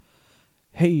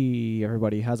Hey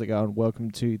everybody, how's it going?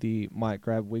 Welcome to the Mic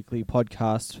Grab Weekly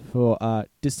podcast for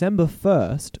December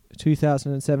 1st,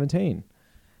 2017.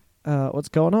 What's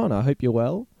going on? I hope you're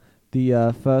well.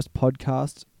 The first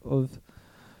podcast of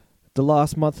the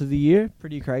last month of the year,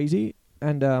 pretty crazy.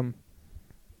 And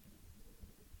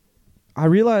I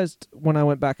realized when I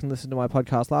went back and listened to my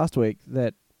podcast last week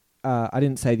that I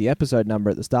didn't say the episode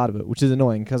number at the start of it, which is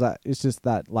annoying because it's just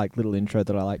that like little intro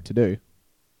that I like to do.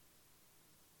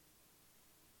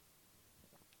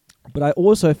 But I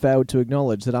also failed to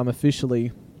acknowledge that I'm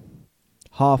officially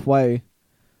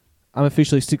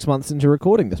 6 months into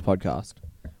recording this podcast,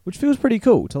 which feels pretty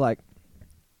cool to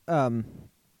kind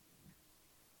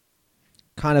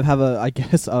of have a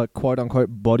quote unquote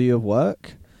body of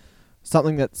work,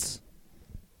 something that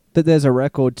there's a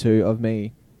record to of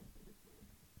me,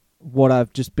 what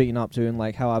I've just been up to and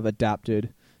like how I've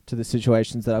adapted to the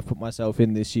situations that I've put myself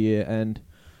in this year. And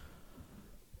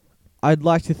I'd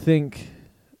like to think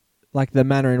like the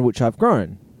manner in which I've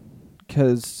grown,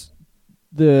 because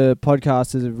the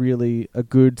podcast is really a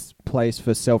good place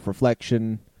for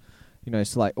self-reflection,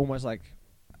 so like almost like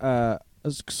a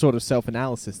sort of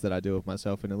self-analysis that I do of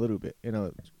myself in a little bit,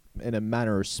 in a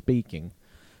manner of speaking,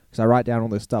 because I write down all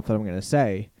the stuff that I'm going to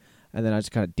say, and then I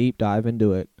just kind of deep dive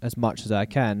into it as much as I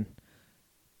can,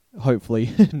 hopefully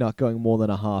not going more than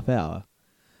a half hour.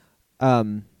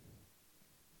 Alright,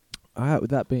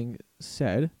 with that being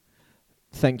said,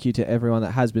 thank you to everyone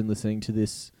that has been listening to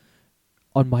this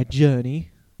on my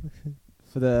journey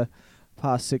for the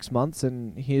past 6 months,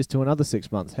 and here's to another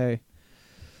 6 months. Hey,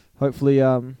 hopefully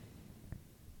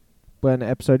when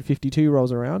episode 52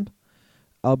 rolls around,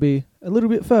 I'll be a little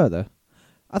bit further.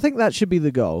 I think that should be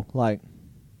the goal. Like,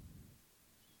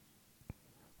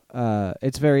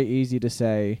 it's very easy to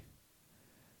say,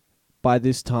 by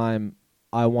this time,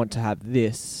 I want to have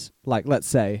this. Like, let's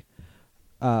say,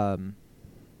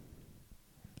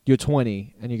 you're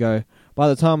 20 and you go, by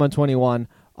the time I'm 21,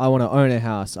 I want to own a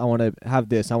house. I want to have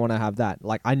this. I want to have that.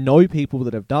 Like, I know people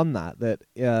that have done that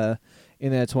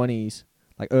in their 20s,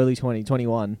 like early 20,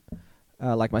 21.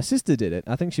 Like my sister did it.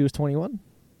 I think she was 21.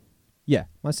 Yeah,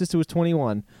 my sister was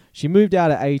 21. She moved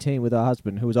out at 18 with her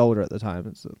husband, who was older at the time.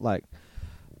 It's like,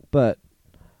 but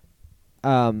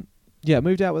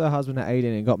moved out with her husband at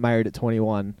 18 and got married at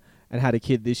 21 and had a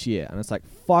kid this year. And it's like,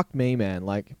 fuck me, man.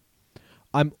 Like,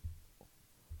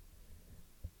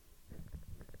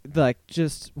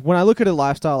 just when I look at a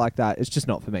lifestyle like that, it's just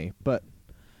not for me. But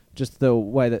just the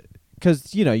way that,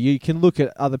 because you can look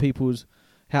at how other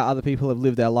people have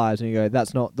lived their lives and you go,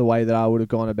 that's not the way that I would have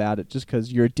gone about it, just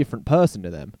because you're a different person to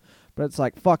them. But it's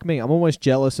like, fuck me, I'm almost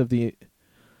jealous of the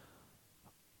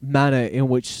manner in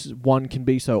which one can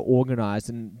be so organized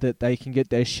and that they can get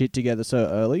their shit together so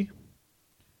early.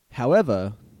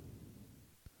 However,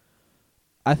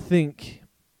 I think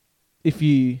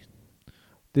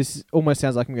this almost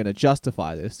sounds like I'm going to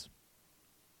justify this.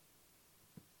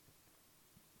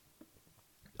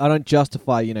 I don't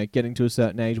justify, getting to a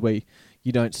certain age where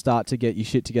you don't start to get your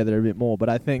shit together a bit more. But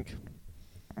I think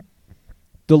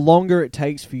the longer it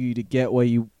takes for you to get where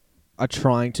you are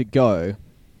trying to go,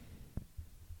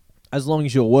 as long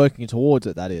as you're working towards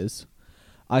it, that is,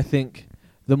 I think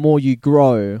the more you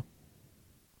grow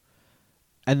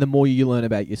and the more you learn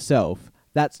about yourself.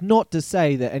 That's not to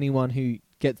say that anyone who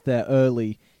gets there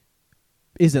early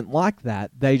isn't like that.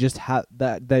 They just have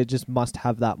that. They just must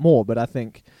have that more. But I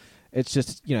think it's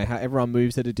just how everyone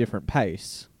moves at a different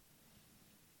pace.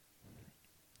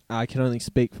 I can only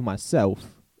speak for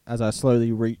myself as I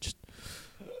slowly reached.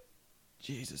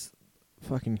 Jesus,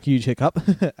 fucking huge hiccup.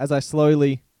 As I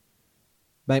slowly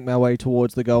make my way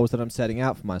towards the goals that I'm setting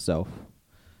out for myself.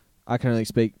 I can only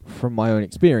speak from my own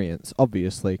experience,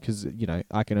 obviously, because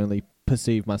I can only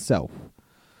perceive myself.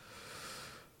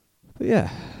 But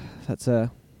yeah, that's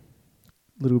a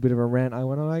little bit of a rant I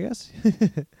went on, I guess.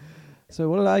 So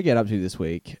what did I get up to this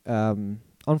week? On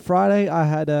Friday, I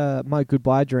had my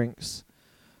goodbye drinks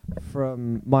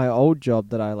from my old job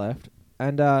that I left,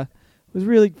 and it was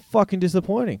really fucking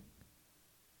disappointing.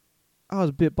 I was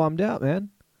a bit bummed out, man.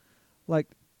 Like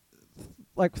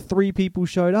 3 people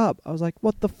showed up. I was like,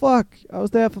 what the fuck? I was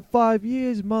there for 5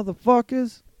 years,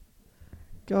 motherfuckers.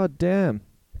 God damn.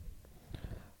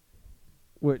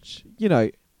 Which,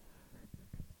 I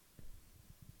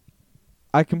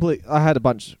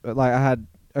had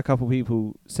a couple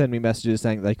people send me messages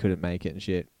saying they couldn't make it and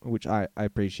shit, which I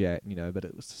appreciate, but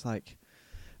it was just like,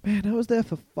 man, I was there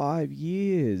for 5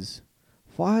 years.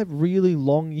 5 really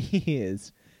long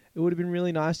years. It would have been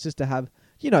really nice just to have,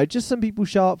 just some people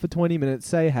show up for 20 minutes,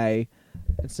 say hey,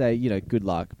 and say, good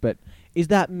luck. But is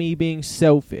that me being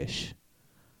selfish?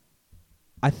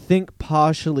 I think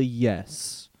partially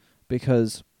yes,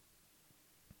 because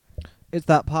it's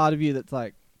that part of you that's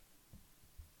like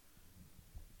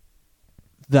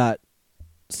that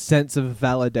sense of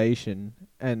validation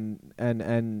and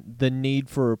the need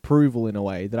for approval in a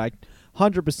way that I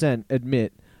 100%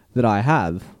 admit that I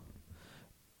have.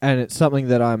 And it's something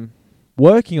that I'm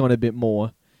working on a bit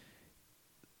more,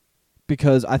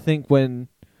 because I think when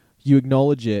you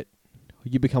acknowledge it,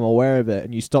 you become aware of it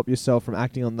and you stop yourself from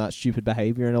acting on that stupid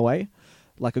behavior in a way.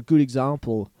 Like a good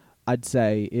example, I'd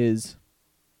say, is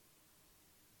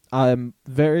I'm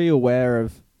very aware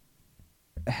of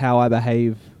how I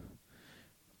behave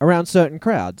around certain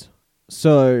crowds.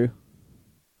 So,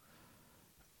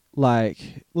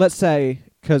 like, let's say,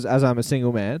 because as I'm a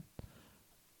single man,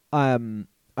 I'm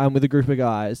with a group of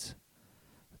guys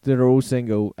that are all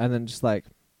single, and then just like,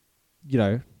 you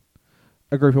know,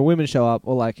 a group of women show up,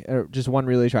 or like just one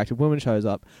really attractive woman shows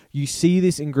up. You see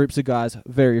this in groups of guys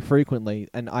very frequently,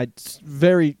 and I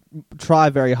try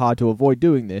very hard to avoid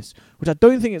doing this, which I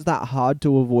don't think it's that hard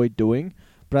to avoid doing,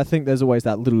 but I think there's always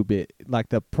that little bit, like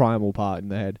the primal part in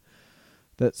the head,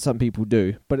 that some people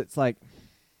do. But it's like,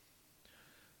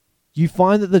 you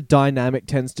find that the dynamic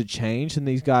tends to change, and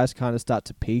these guys kind of start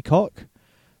to peacock,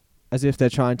 as if they're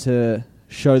trying to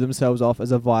show themselves off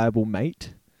as a viable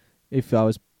mate, if I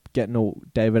was getting all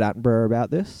David Attenborough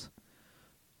about this.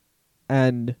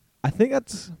 And I think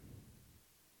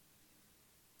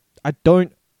I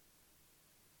don't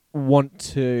want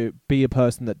to be a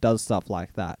person that does stuff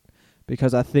like that,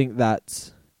 because I think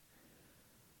that's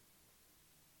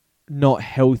not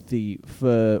healthy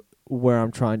for where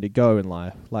I'm trying to go in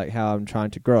life, like how I'm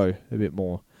trying to grow a bit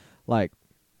more. Like,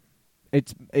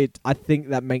 I think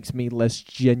that makes me less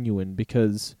genuine,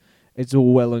 because it's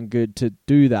all well and good to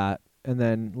do that, and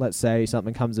then let's say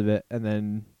something comes of it, and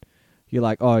then you're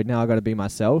like, oh, now I got to be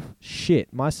myself.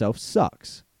 Shit, myself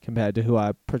sucks compared to who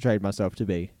I portrayed myself to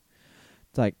be.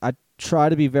 It's like, I try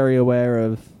to be very aware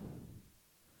of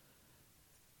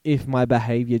if my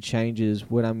behavior changes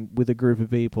when I'm with a group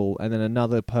of people and then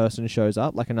another person shows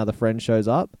up, like another friend shows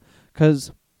up,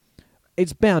 because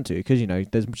it's bound to, because, you know,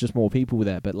 there's just more people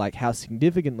there. But like, how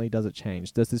significantly does it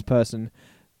change? Does this person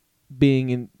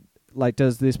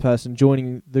does this person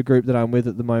joining the group that I'm with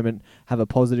at the moment have a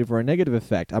positive or a negative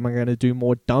effect? Am I going to do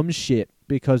more dumb shit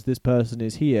because this person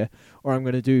is here, or I'm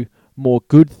going to do more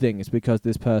good things because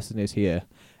this person is here?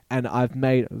 And I've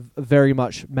very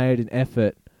much made an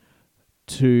effort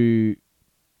to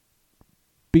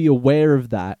be aware of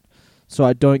that, so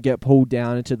I don't get pulled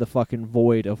down into the fucking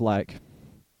void of like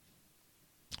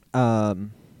what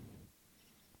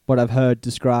I've heard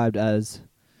described as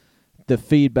the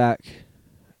feedback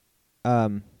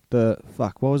what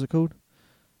was it called?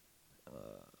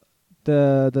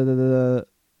 The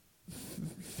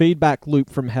feedback loop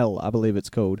from hell, I believe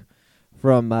it's called,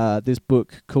 from this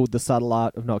book called The Subtle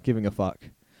Art of Not Giving a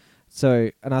Fuck. So,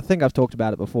 and I think I've talked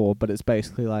about it before, but it's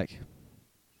basically like,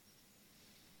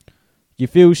 you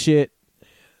feel shit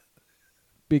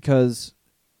because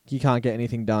you can't get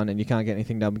anything done, and you can't get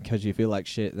anything done because you feel like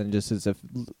shit. Then just it's a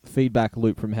feedback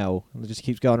loop from hell. And it just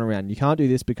keeps going around. You can't do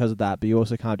this because of that, but you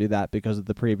also can't do that because of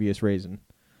the previous reason.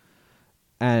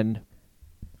 And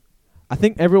I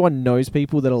think everyone knows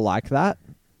people that are like that,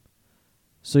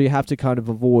 so you have to kind of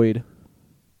avoid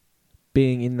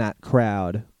being in that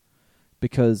crowd,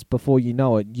 because before you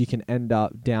know it, you can end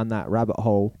up down that rabbit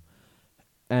hole,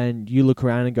 and you look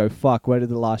around and go, fuck, where did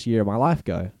the last year of my life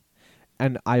go?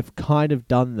 And I've kind of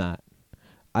done that.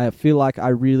 I feel like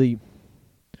I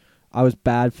was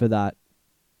bad for that,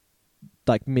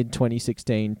 like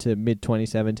mid-2016 to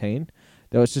mid-2017.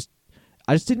 I just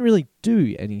didn't really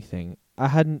do anything. I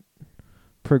hadn't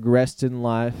progressed in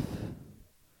life.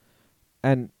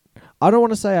 And I don't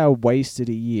want to say I wasted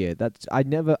a year. I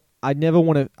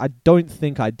don't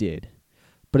think I did.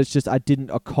 But it's just I didn't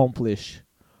accomplish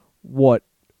what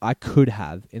I could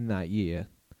have in that year.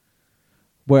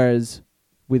 Whereas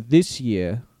with this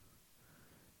year,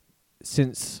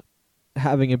 since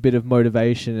having a bit of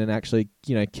motivation and actually,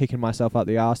 you know, kicking myself up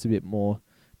the arse a bit more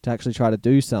to actually try to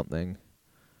do something,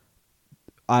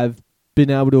 I've been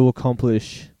able to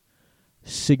accomplish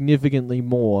significantly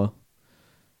more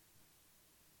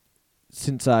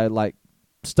since I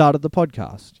started the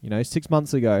podcast. You know, 6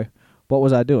 months ago, what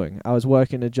was I doing? I was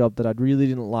working a job that I really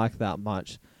didn't like that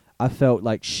much. I felt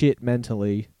like shit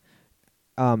mentally.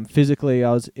 Physically,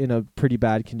 I was in a pretty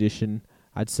bad condition,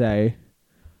 I'd say.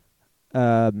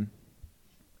 And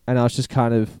I was just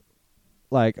kind of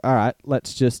like, all right,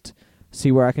 let's just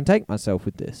see where I can take myself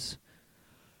with this.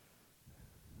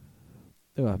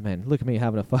 Oh, man, look at me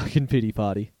having a fucking pity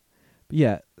party. But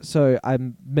yeah, so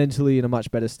I'm mentally in a much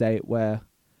better state where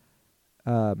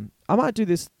I might do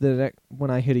this when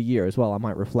I hit a year as well. I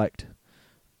might reflect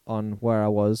on where I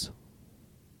was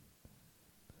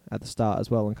at the start as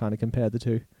well and kind of compare the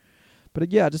two. But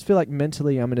yeah, I just feel like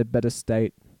mentally I'm in a better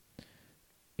state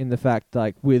in the fact,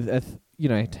 like, with,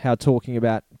 how talking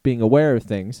about being aware of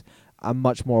things, I'm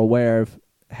much more aware of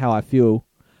how I feel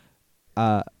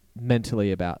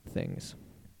mentally about things.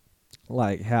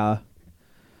 Like, how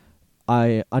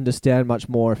I understand much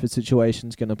more if a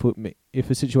situation's going to if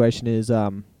a situation is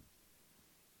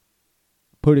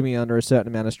putting me under a certain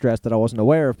amount of stress that I wasn't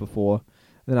aware of before,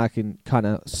 then I can kind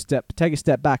of take a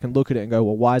step back and look at it and go,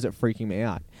 well, why is it freaking me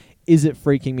out? Is it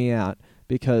freaking me out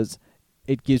because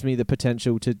it gives me the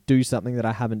potential to do something that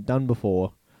I haven't done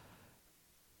before?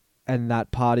 And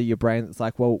that part of your brain that's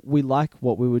like, well, we like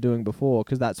what we were doing before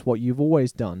because that's what you've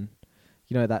always done.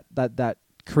 That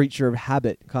creature of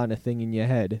habit kind of thing in your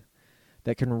head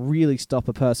that can really stop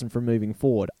a person from moving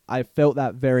forward. I felt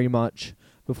that very much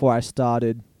before I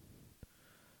started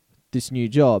this new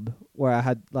job, where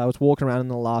I was walking around in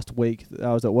the last week that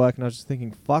I was at work and I was just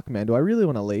thinking, fuck, man, do I really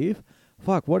want to leave?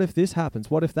 Fuck, what if this happens?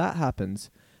 What if that happens?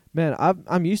 Man,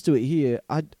 I'm used to it here.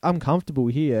 I'm comfortable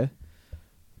here.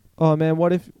 Oh, man,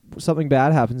 what if something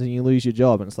bad happens and you lose your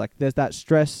job? And it's like, there's that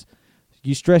stress.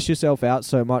 You stress yourself out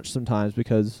so much sometimes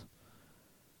because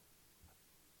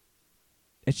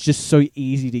it's just so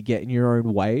easy to get in your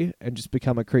own way and just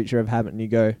become a creature of habit. And you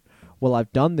go, well,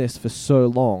 I've done this for so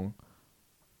long,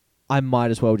 I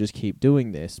might as well just keep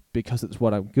doing this because it's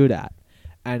what I'm good at.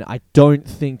 And I don't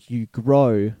think you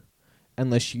grow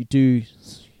unless you do,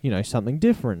 something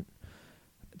different.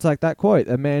 It's like that quote,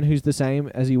 a man who's the same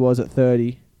as he was at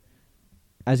 30,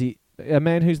 a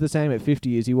man who's the same at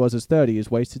 50 as he was as 30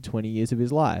 has wasted 20 years of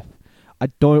his life. I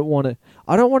don't want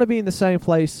to be in the same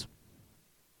place.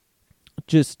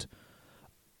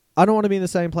 I don't want to be in the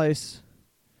same place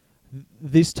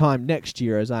this time next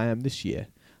year as I am this year.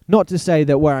 Not to say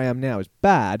that where I am now is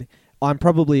bad. I'm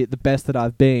probably at the best that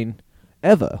I've been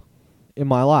ever in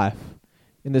my life,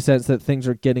 in the sense that things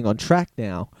are getting on track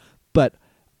now. But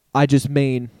I just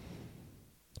mean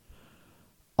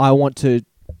I want to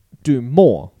do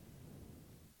more.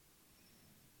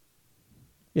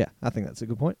 Yeah, I think that's a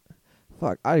good point.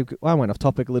 Fuck, I went off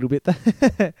topic a little bit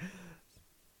there.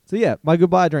 So yeah, my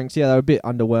goodbye drinks, they were a bit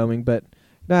underwhelming, but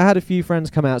no, I had a few friends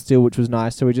come out still, which was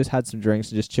nice, so we just had some drinks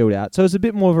and just chilled out. So it was a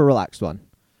bit more of a relaxed one.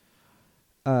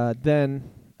 Then,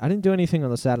 I didn't do anything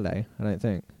on the Saturday, I don't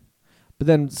think. But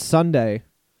then Sunday,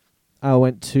 I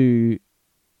went to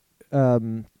a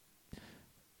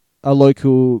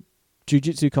local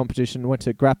jiu-jitsu competition, went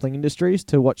to Grappling Industries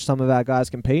to watch some of our guys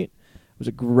compete. It was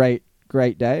a great,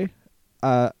 great day.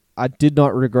 I did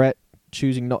not regret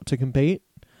choosing not to compete.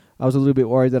 I was a little bit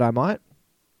worried that I might.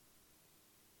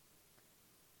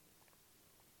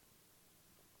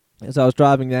 As I was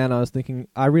driving down, I was thinking,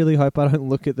 I really hope I don't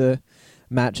look at the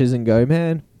matches and go,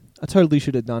 man, I totally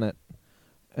should have done it.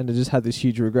 And I just had this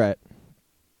huge regret.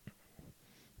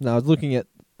 And I was looking at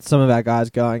some of our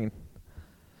guys going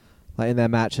in their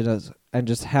matches and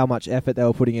just how much effort they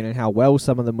were putting in and how well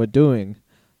some of them were doing.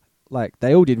 Like,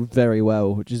 they all did very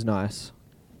well, which is nice.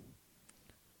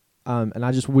 And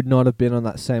I just would not have been on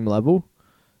that same level.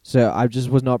 So I just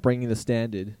was not bringing the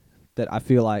standard that I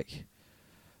feel like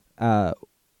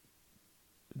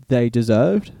they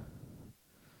deserved.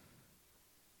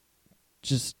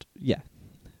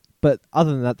 But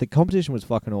other than that, the competition was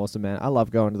fucking awesome, man. I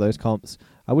love going to those comps.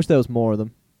 I wish there was more of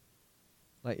them.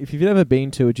 Like, if you've never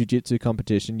been to a jiu-jitsu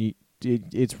competition,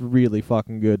 it's really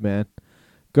fucking good, man.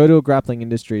 Go to a Grappling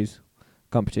Industries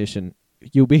competition.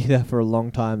 You'll be there for a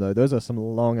long time, though. Those are some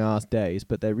long-ass days,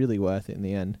 but they're really worth it in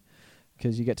the end.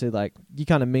 Because you get to, you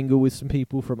kind of mingle with some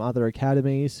people from other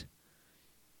academies.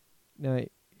 I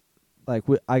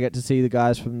get to see the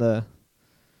guys from the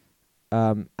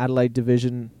Adelaide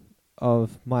division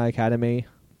of my academy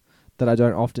that I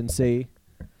don't often see.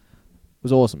 It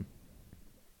was awesome.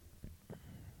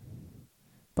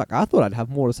 Fuck, I thought I'd have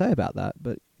more to say about that,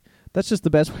 but that's just the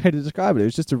best way to describe it. It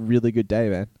was just a really good day,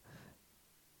 man.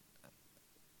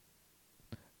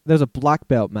 There's a black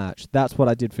belt match. That's what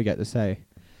I did forget to say.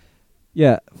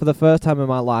 Yeah, for the first time in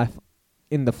my life,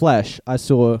 in the flesh, I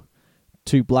saw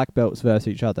two black belts versus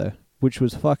each other, which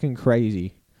was fucking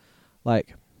crazy.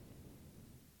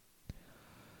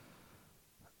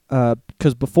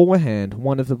 Because beforehand,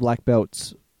 one of the black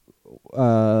belts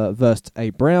versed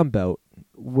a brown belt,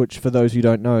 which, for those who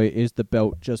don't know, is the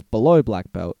belt just below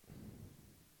black belt.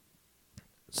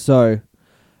 So,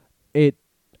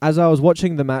 as I was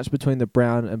watching the match between the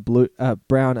brown and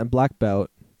black belt,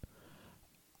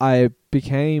 it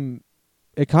kind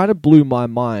of blew my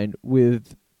mind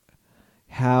with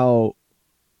how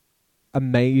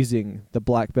amazing the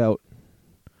black belt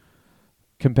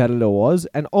competitor was,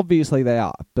 and obviously they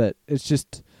are, but it's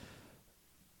just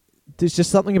there's just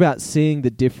something about seeing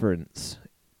the difference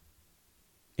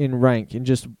in rank,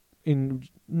 in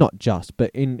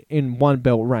one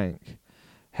belt rank,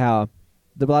 how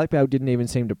the black belt didn't even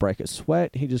seem to break a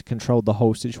sweat. He just controlled the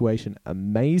whole situation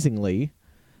amazingly,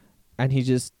 and he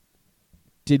just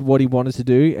did what he wanted to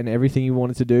do, and everything he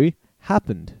wanted to do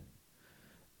happened.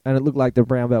 And it looked like the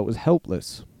brown belt was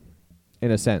helpless,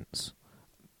 in a sense.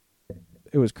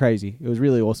 It was crazy. It was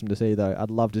really awesome to see, though.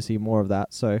 I'd love to see more of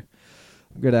that, so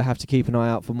I'm going to have to keep an eye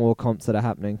out for more comps that are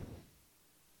happening.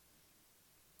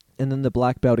 And then the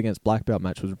black belt against black belt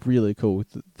match was really cool.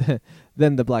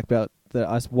 Then the black belt that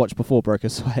I watched before broke a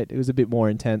sweat. It was a bit more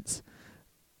intense.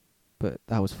 But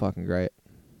that was fucking great.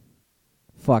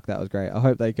 Fuck, that was great. I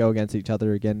hope they go against each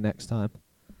other again next time.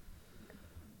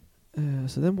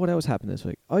 So then what else happened this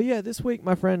week? Oh yeah, this week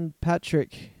my friend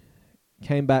Patrick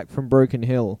came back from Broken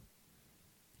Hill.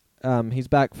 He's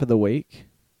back for the week,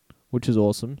 which is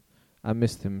awesome. I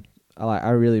missed him. I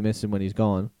really miss him when he's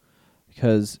gone,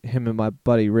 because him and my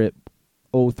buddy Rip,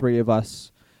 all three of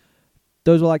us,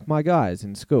 those were like my guys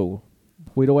in school.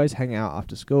 We'd always hang out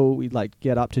after school. We'd like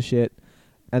get up to shit,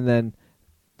 and then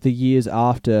the years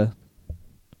after,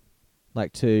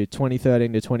 like to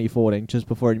 2013 to 2014, just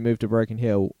before he moved to Broken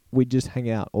Hill, we'd just hang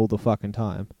out all the fucking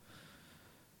time.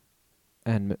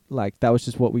 And like that was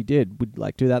just what we did. We'd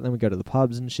like do that, then we'd go to the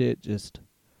pubs and shit. Just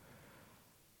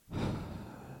a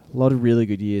lot of really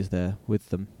good years there with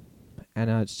them. And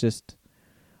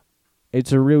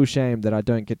it's a real shame that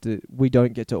we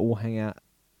don't get to all hang out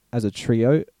as a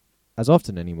trio as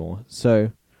often anymore.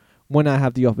 So when I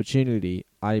have the opportunity,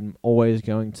 I'm always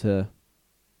going to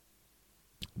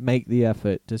make the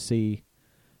effort to see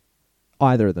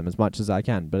either of them as much as I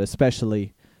can, but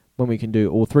especially when we can do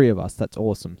all three of us. That's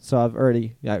awesome. So we've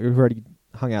already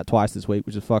hung out twice this week,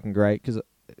 which is fucking great, because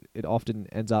it often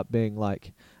ends up being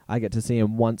like I get to see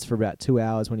him once for about 2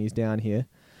 hours when he's down here.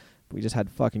 We just had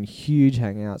fucking huge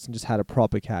hangouts and just had a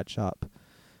proper catch up.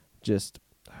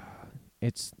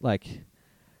 It's like,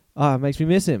 it makes me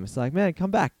miss him. It's like, man,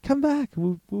 come back.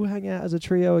 We'll hang out as a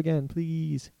trio again,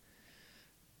 please.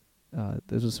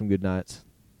 Those were some good nights.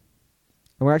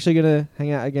 And we're actually going to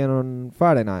hang out again on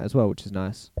Friday night as well, which is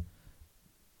nice.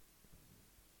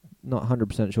 Not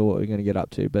 100% sure what we're going to get up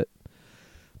to, but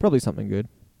probably something good.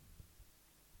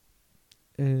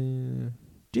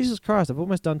 Jesus Christ, I've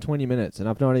almost done 20 minutes and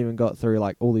I've not even got through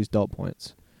like all these dot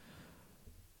points.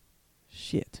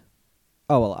 Shit.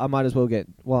 Oh, well, I might as well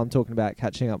while I'm talking about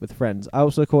catching up with friends, I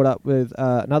also caught up with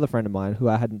another friend of mine who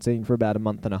I hadn't seen for about a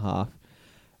month and a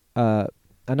half.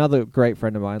 Another great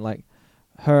friend of mine, like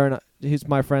her, and he's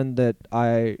my friend that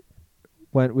I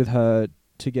went with her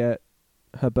to get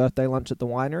her birthday lunch at the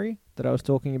winery that I was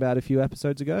talking about a few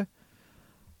episodes ago.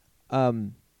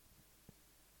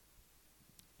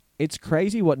 It's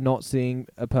crazy what not seeing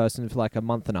a person for like a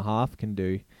month and a half can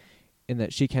do, in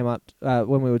that she came up,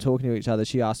 when we were talking to each other,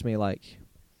 she asked me like,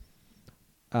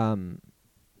 how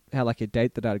like a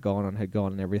date that I'd gone on had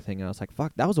gone and everything, and I was like,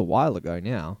 fuck, that was a while ago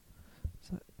now.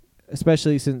 So,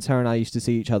 especially since her and I used to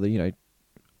see each other,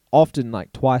 often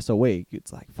like twice a week.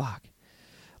 It's like, fuck,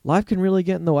 life can really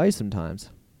get in the way sometimes.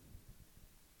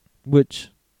 Which,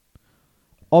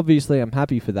 obviously I'm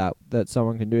happy for that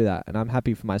someone can do that, and I'm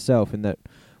happy for myself in that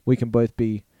we can both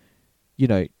be,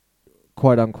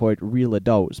 quote unquote real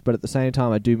adults, but at the same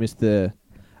time I miss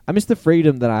the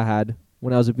freedom that I had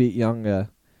when I was a bit younger,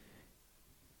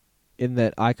 in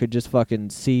that I could just fucking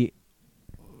see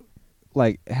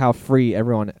like how free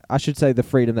the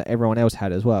freedom that everyone else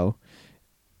had as well.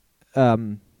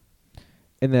 In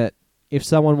that if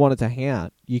someone wanted to hang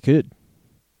out, you could,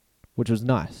 which was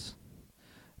nice.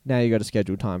 Now you got to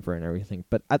schedule time for it and everything.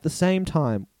 But at the same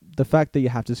time, the fact that you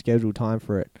have to schedule time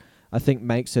for it, I think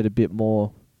makes it a bit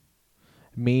more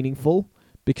meaningful,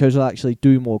 because you'll actually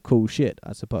do more cool shit,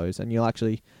 I suppose, and you'll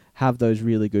actually have those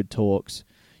really good talks.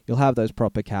 You'll have those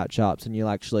proper catch-ups, and you'll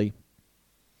actually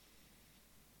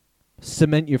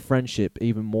cement your friendship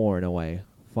even more in a way,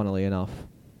 funnily enough.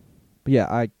 But yeah,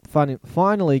 I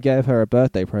finally gave her a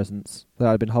birthday present that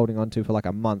I'd been holding on to for like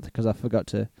a month, because I forgot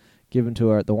to give them to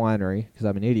her at the winery, because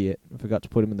I'm an idiot. I forgot to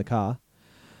put them in the car.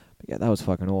 But yeah, that was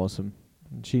fucking awesome.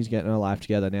 And she's getting her life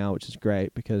together now, which is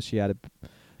great, because she had a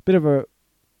bit of a,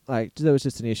 there was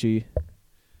just an issue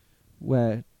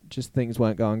where just things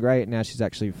weren't going great. Now she's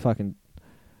actually fucking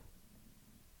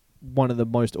one of the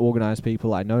most organized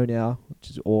people I know now, which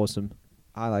is awesome.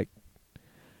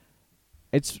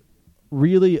 It's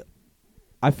really,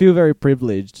 I feel very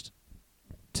privileged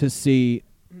to see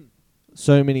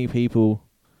so many people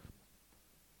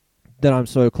that I'm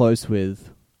so close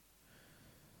with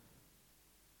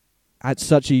at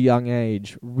such a young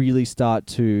age really start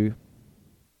to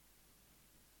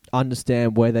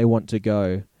understand where they want to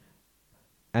go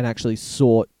and actually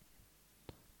sort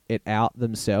it out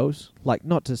themselves. Like,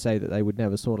 not to say that they would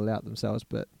never sort it out themselves,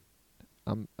 but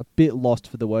I'm a bit lost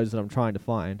for the words that I'm trying to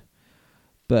find.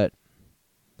 But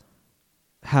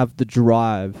have the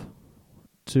drive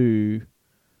to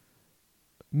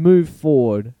move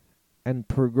forward and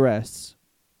progress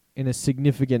in a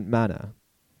significant manner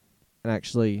and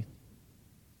actually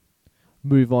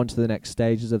move on to the next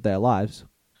stages of their lives.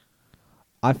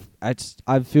 I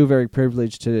feel very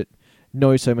privileged to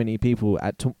know so many people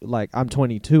I'm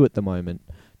 22 at the moment,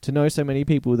 to know so many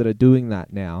people that are doing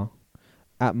that now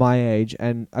at my age,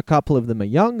 and a couple of them are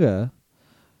younger.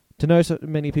 To know so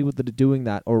many people that are doing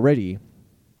that already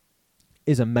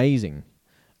is amazing,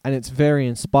 and it's very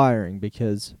inspiring,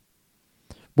 because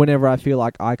whenever I feel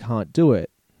like I can't do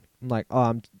it, I'm like,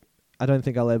 I don't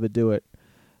think I'll ever do it.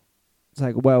 It's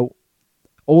like, well,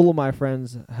 all of my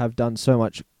friends have done so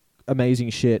much amazing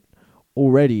shit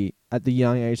already at the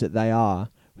young age that they are.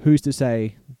 Who's to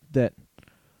say that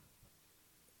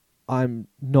I'm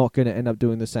not going to end up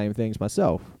doing the same things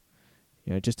myself,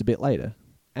 just a bit later?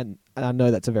 And I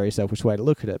know that's a very selfish way to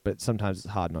look at it, but sometimes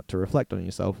it's hard not to reflect on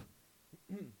yourself.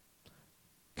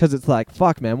 Because it's like,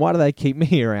 fuck, man, why do they keep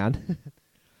me around?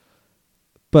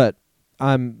 But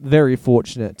I'm very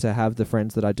fortunate to have the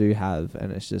friends that I do have,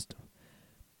 and it's just,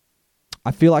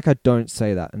 I feel like I don't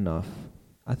say that enough.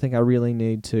 I think I really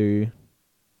need to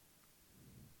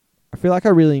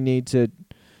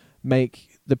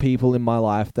make the people in my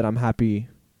life that I'm happy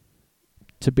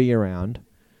to be around,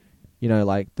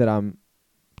 like that I'm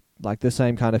like the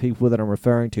same kind of people that I'm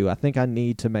referring to. I think I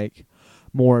need to make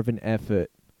more of an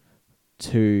effort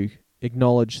to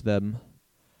acknowledge them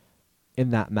in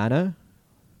that manner.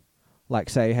 Like,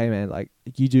 say, hey man, like,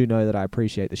 you do know that I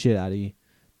appreciate the shit out of you,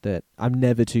 that I'm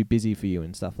never too busy for you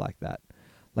and stuff like that.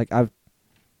 Like,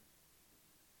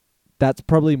 that's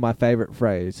probably my favorite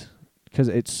phrase, because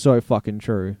it's so fucking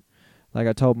true. Like,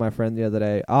 I told my friend the other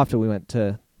day, after we went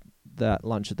to that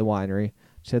lunch at the winery,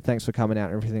 she said, thanks for coming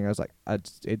out and everything. I was like,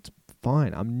 it's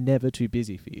fine. I'm never too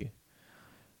busy for you.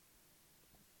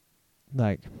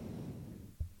 Like,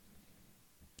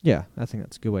 yeah, I think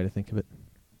that's a good way to think of it.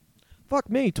 Fuck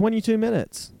me, 22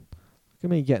 minutes. Look at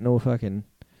me getting all fucking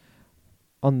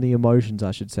on the emotions,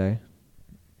 I should say.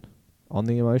 On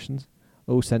the emotions?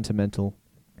 All sentimental.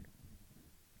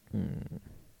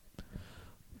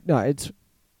 No, it's...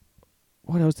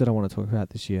 What else did I want to talk about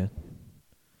this year?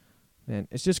 Man,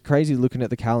 it's just crazy looking at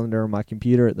the calendar on my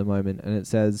computer at the moment, and it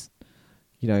says,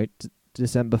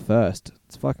 December 1st.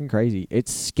 It's fucking crazy.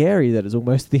 It's scary that it's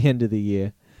almost the end of the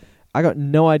year. I got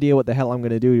no idea what the hell I'm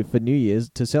going to do for New Year's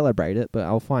to celebrate it, but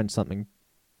I'll find something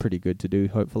pretty good to do,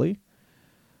 hopefully.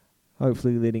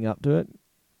 Hopefully leading up to it.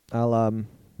 I'll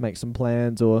make some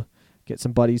plans or get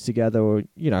some buddies together, or,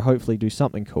 hopefully do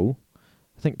something cool.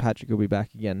 I think Patrick will be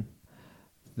back again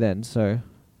then, so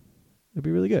it'll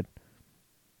be really good.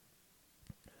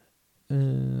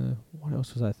 What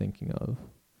else was I thinking of?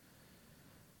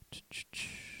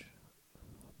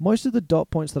 Most of the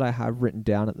dot points that I have written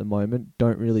down at the moment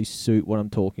don't really suit what I'm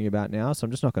talking about now, so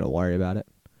I'm just not going to worry about it.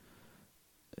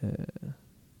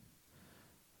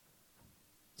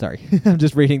 Sorry, I'm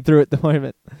just reading through at the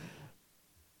moment.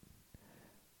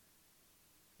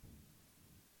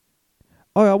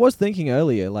 Oh, I was thinking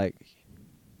earlier, like,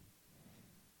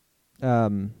 I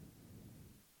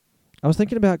was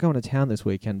thinking about going to town this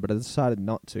weekend, but I decided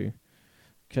not to,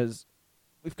 because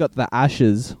we've got the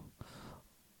Ashes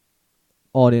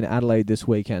on in Adelaide this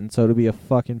weekend, so it'll be a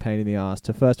fucking pain in the ass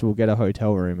to, first of all, get a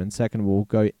hotel room, and second of all,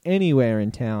 go anywhere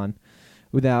in town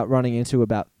without running into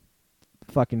about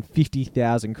fucking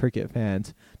 50,000 cricket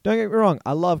fans. Don't get me wrong,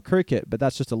 I love cricket, but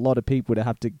that's just a lot of people to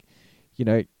have to,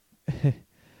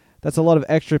 that's a lot of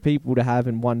extra people to have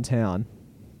in one town.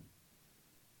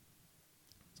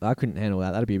 So I couldn't handle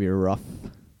that. That'd be a bit rough.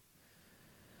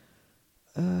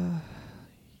 You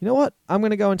know what? I'm going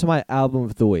to go into my album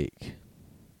of the week.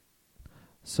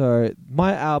 So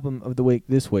my album of the week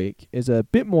this week is a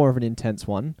bit more of an intense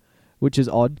one, which is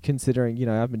odd considering,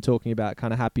 I've been talking about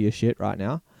kind of happier shit right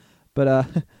now. But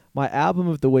my album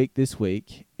of the week this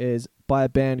week is by a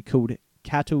band called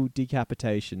Cattle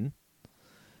Decapitation.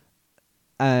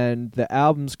 And the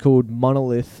album's called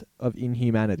Monolith of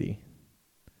Inhumanity.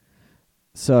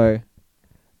 So,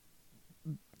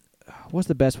 what's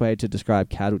the best way to describe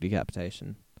Cattle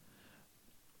Decapitation?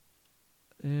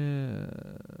 They're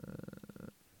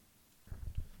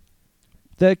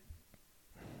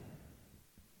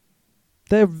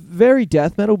they're very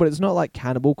death metal, but it's not like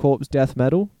Cannibal Corpse death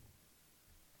metal.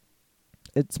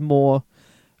 It's more,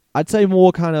 I'd say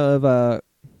more kind of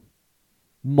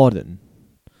modern.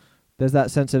 There's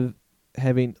that sense of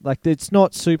having, like, it's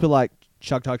not super like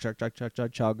chug, chug, chug, chug, chug,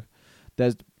 chug, chug.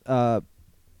 There's a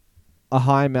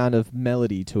high amount of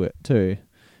melody to it too.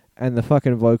 And the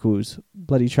fucking vocals,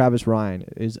 bloody Travis Ryan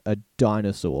is a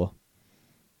dinosaur.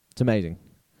 It's amazing.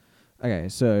 Okay,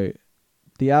 so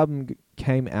the album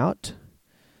came out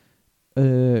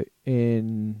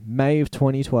in May of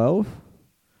 2012.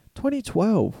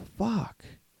 2012, fuck.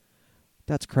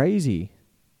 That's crazy.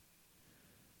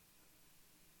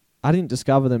 I didn't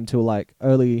discover them till like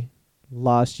early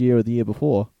last year or the year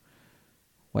before.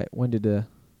 Wait, when did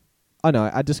oh no,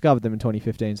 I discovered them in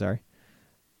 2015, sorry.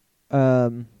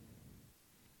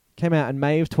 Came out in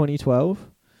May of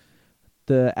 2012.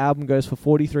 The album goes for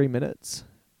 43 minutes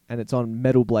and it's on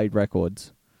Metal Blade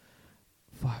Records.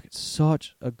 Fuck, it's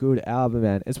such a good album,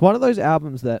 man. It's one of those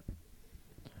albums that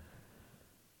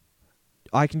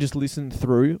I can just listen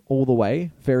through all the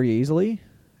way very easily.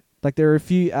 Like, there are a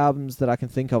few albums that I can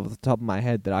think of off the top of my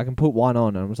head that I can put one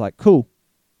on and I was like, cool.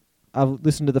 I've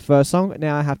listened to the first song, but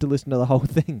now I have to listen to the whole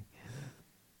thing.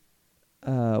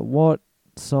 What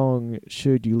song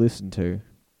should you listen to?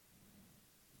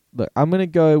 Look, I'm going to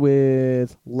go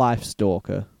with Life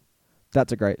Stalker.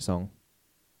 That's a great song.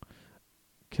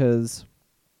 Because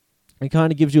it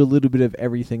kind of gives you a little bit of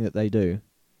everything that they do.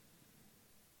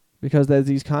 Because there's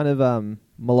these kind of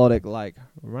melodic, like,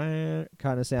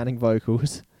 kind of sounding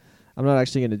vocals. I'm not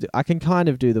actually going to do... I can kind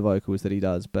of do the vocals that he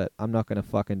does, but I'm not going to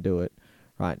fucking do it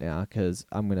right now, because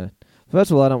I'm going to... First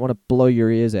of all, I don't want to blow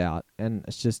your ears out, and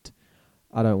it's just...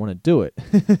 I don't want to do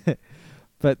it.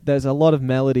 But there's a lot of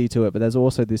melody to it, but there's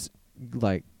also this,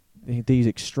 like, these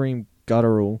extreme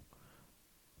guttural,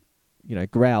 you know,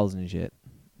 growls and shit.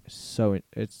 So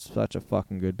it's such a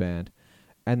fucking good band.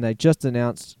 And they just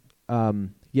announced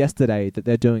yesterday that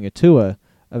they're doing a tour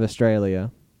of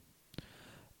Australia.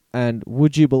 And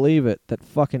would you believe it that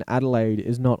fucking Adelaide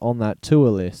is not on that tour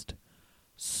list?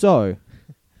 So,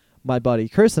 my buddy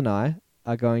Chris and I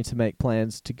are going to make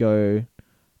plans to go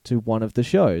to one of the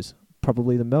shows.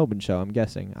 Probably the Melbourne show, I'm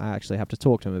guessing. I actually have to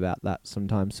talk to him about that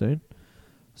sometime soon.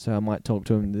 So I might talk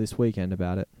to him this weekend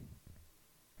about it.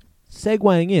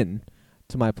 Segueing in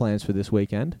to my plans for this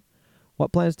weekend.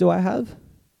 What plans do I have?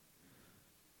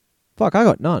 Fuck, I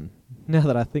got none, now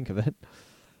that I think of it.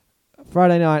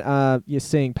 Friday night, you're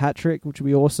seeing Patrick, which will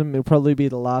be awesome. It'll probably be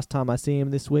the last time I see him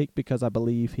this week, because I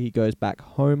believe he goes back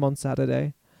home on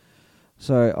Saturday.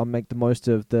 So I'll make the most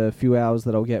of the few hours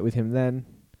that I'll get with him then.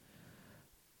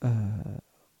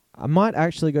 I might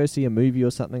actually go see a movie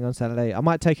or something on Saturday. I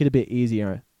might take it a bit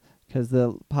easier, because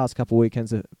the past couple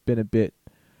weekends have been a bit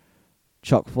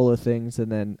chock full of things,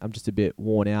 and then I'm just a bit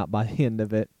worn out by the end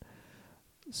of it.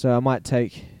 So I might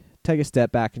take a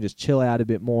step back and just chill out a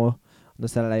bit more on the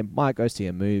Saturday. Might go see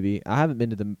a movie. I haven't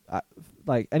been to the...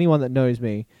 like, anyone that knows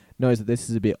me knows that this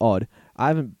is a bit odd. I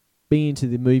haven't been to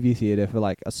the movie theater for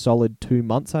like a solid 2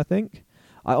 months, I think.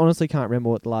 I honestly can't remember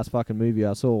what the last fucking movie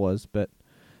I saw was, but...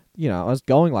 You know, I was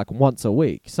going like once a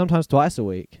week, sometimes twice a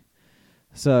week.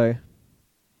 So,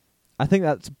 I think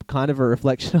that's kind of a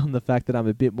reflection on the fact that I'm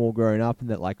a bit more grown up, and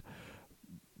that, like,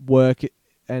 working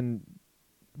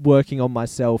on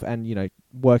myself and, you know,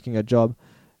 working a job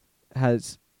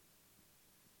has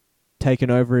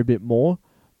taken over a bit more.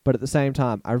 But at the same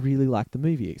time, I really like the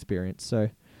movie experience. So,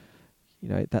 you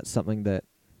know, that's something that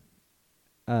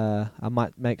I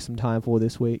might make some time for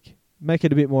this week. Make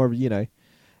it a bit more of, you know,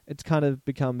 it's kind of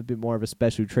become a bit more of a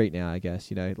special treat now, I guess,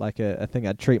 you know, like a thing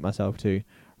I'd treat myself to,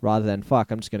 rather than,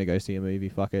 fuck, I'm just going to go see a movie,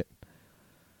 fuck it.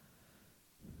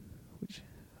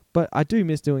 But I do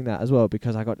miss doing that as well,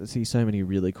 because I got to see so many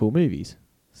really cool movies.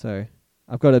 So,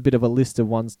 I've got a bit of a list of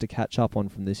ones to catch up on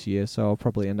from this year, so I'll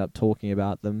probably end up talking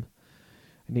about them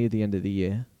near the end of the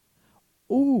year.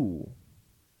 Ooh.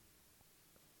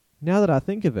 Now that I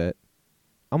think of it,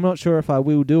 I'm not sure if I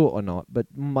will do it or not, but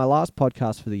my last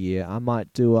podcast for the year, I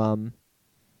might do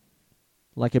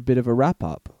like a bit of a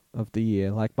wrap-up of the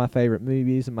year, like my favourite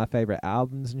movies and my favourite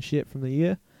albums and shit from the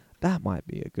year. That might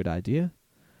be a good idea.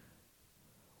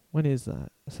 When is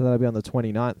that? So that'll be on the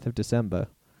 29th of December.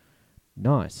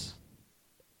 Nice.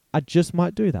 I just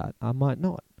might do that. I might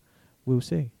not. We'll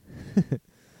see.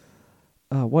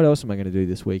 What else am I going to do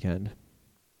this weekend?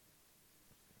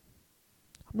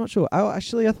 I'm not sure. I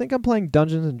think I'm playing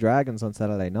Dungeons and Dragons on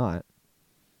Saturday night.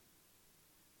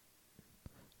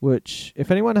 Which,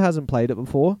 if anyone hasn't played it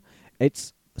before,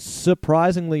 it's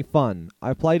surprisingly fun.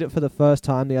 I played it for the first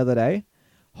time the other day.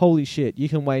 Holy shit, you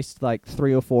can waste like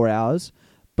 3 or 4 hours,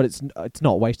 but it's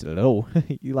not wasted at all.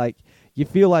 you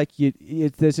feel like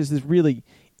there's just this really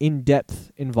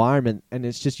in-depth environment, and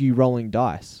it's just you rolling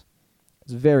dice.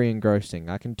 It's very engrossing.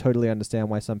 I can totally understand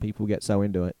why some people get so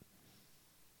into it.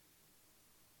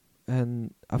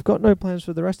 And I've got no plans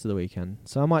for the rest of the weekend,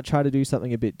 so I might try to do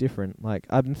something a bit different. Like,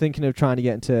 I've been thinking of trying to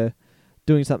get into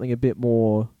doing something a bit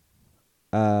more,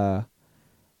 some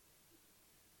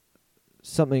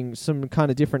kind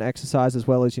of different exercise, as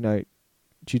well as,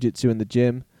 jiu-jitsu in the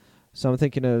gym. So I'm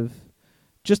thinking of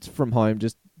just from home,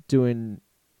 just doing,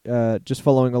 just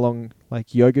following along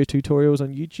like yoga tutorials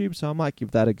on YouTube. So I might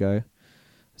give that a go,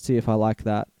 see if I like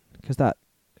that, because that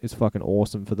is fucking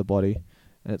awesome for the body,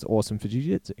 and it's awesome for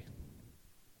jiu-jitsu,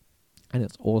 and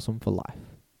it's awesome for life.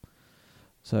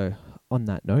 So on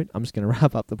that note, I'm just going to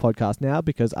wrap up the podcast now,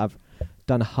 because I've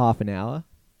done half an hour,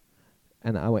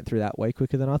 and I went through that way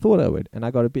quicker than I thought I would, and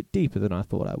I got a bit deeper than I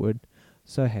thought I would.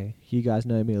 So hey, you guys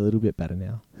know me a little bit better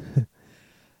now.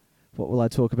 What will I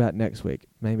talk about next week?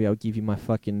 Maybe I'll give you my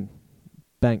fucking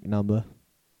bank number.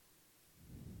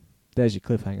 There's your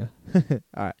cliffhanger.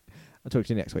 Alright, I'll talk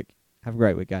to you next week. Have a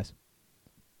great week, guys.